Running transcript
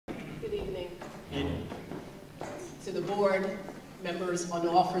to the board, members and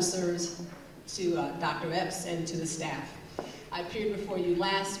officers, to Dr. Epps, and to the staff. I appeared before you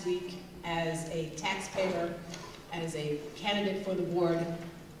last week as a taxpayer, as a candidate for the board,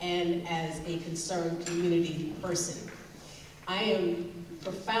 and as a concerned community person. I am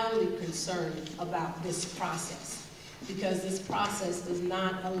profoundly concerned about this process because this process does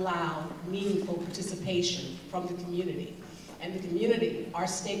not allow meaningful participation from the community. And the community are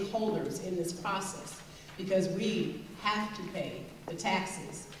stakeholders in this process because we have to pay the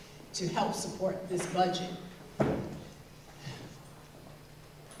taxes to help support this budget.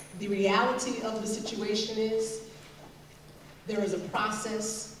 The reality of the situation is there is a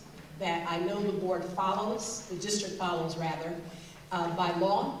process that I know the board follows, the district follows rather, by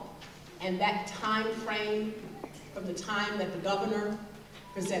law, and that time frame from the time that the governor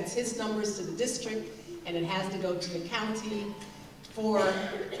presents his numbers to the district and it has to go to the county for,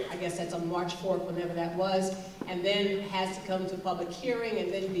 I guess that's on March 4th, whenever that was, and then has to come to a public hearing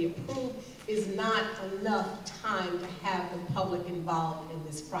and then be approved, is not enough time to have the public involved in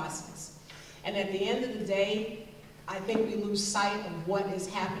this process. And at the end of the day, I think we lose sight of what is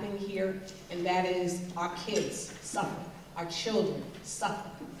happening here, and that is our kids suffer, our children suffer,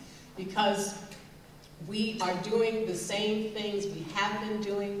 because we are doing the same things we have been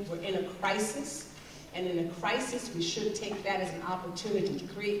doing. We're in a crisis. And in a crisis, we should take that as an opportunity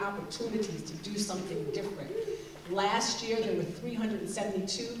to create opportunities to do something different. Last year, there were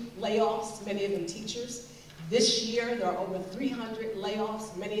 372 layoffs, many of them teachers. This year, there are over 300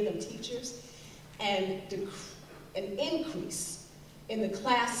 layoffs, many of them teachers. And an increase in the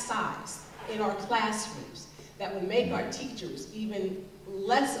class size in our classrooms that would make our teachers even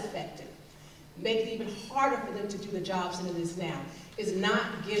less effective, make it even harder for them to do the jobs than it is now, is not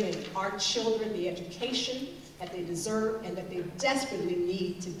giving our children the education that they deserve and that they desperately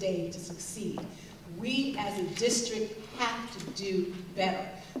need today to succeed. We as a district have to do better.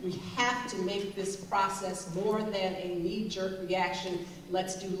 We have to make this process more than a knee-jerk reaction.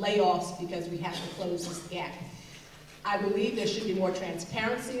 Let's do layoffs because we have to close this gap. I believe there should be more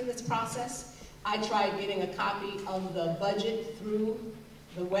transparency in this process. I tried getting a copy of the budget through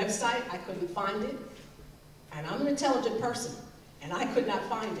the website. I couldn't find it. And I'm an intelligent person, and I could not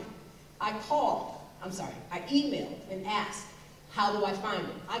find it. I emailed and asked, how do I find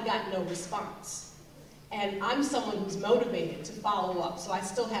it? I got no response. And I'm someone who's motivated to follow up, so I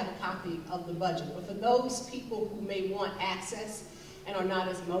still have a copy of the budget. But for those people who may want access and are not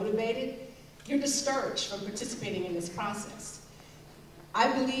as motivated, you're discouraged from participating in this process.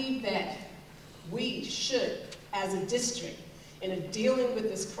 I believe that we should, as a district, in dealing with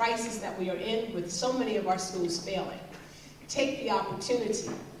this crisis that we are in, with so many of our schools failing, take the opportunity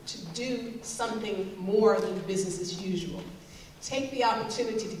to do something more than business as usual. Take the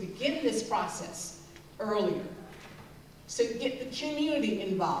opportunity to begin this process earlier, so get the community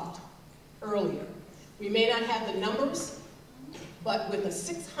involved earlier. We may not have the numbers, but with a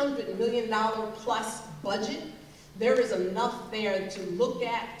 $600 million plus budget, there is enough there to look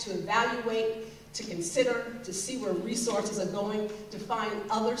at, to evaluate, to consider, to see where resources are going, to find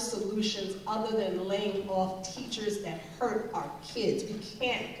other solutions other than laying off teachers that hurt our kids. We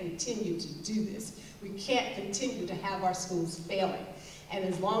can't continue to do this. We can't continue to have our schools failing. And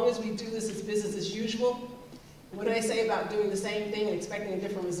as long as we do this as business as usual, what do they say about doing the same thing and expecting a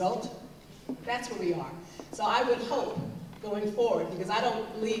different result? That's where we are. So I would hope going forward, because I don't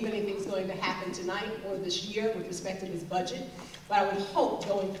believe anything's going to happen tonight or this year with respect to this budget, but I would hope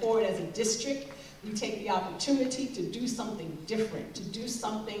going forward as a district, we take the opportunity to do something different, to do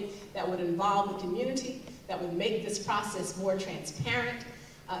something that would involve the community, that would make this process more transparent.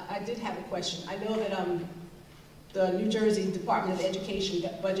 I did have a question. I know that the New Jersey Department of Education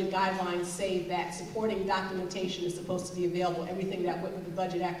budget guidelines say that supporting documentation is supposed to be available. Everything that went with the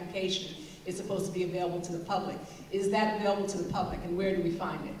budget application is supposed to be available to the public. Is that available to the public, and where do we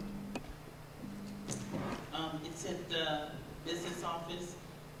find it? It's at the business office,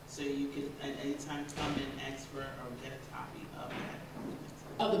 so you could at any time come and ask for or get a copy of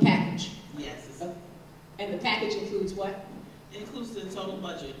that. Of the package? Yes. And the package includes what? It includes the total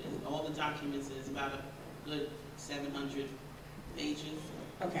budget and all the documents. It's about a good 700 pages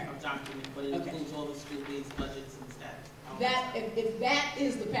of documents, but it includes all the school-based budgets and stuff. If that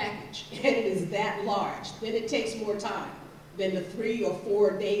is the package, and it is that large, then it takes more time than the 3 or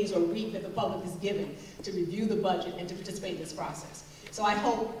 4 days or week that the public is given to review the budget and to participate in this process. So I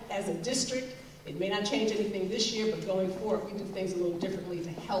hope, as a district, it may not change anything this year, but going forward, we do things a little differently to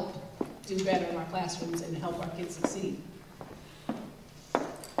help do better in our classrooms and to help our kids succeed.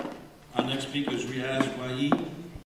 Our next speaker is Riaz Waheed.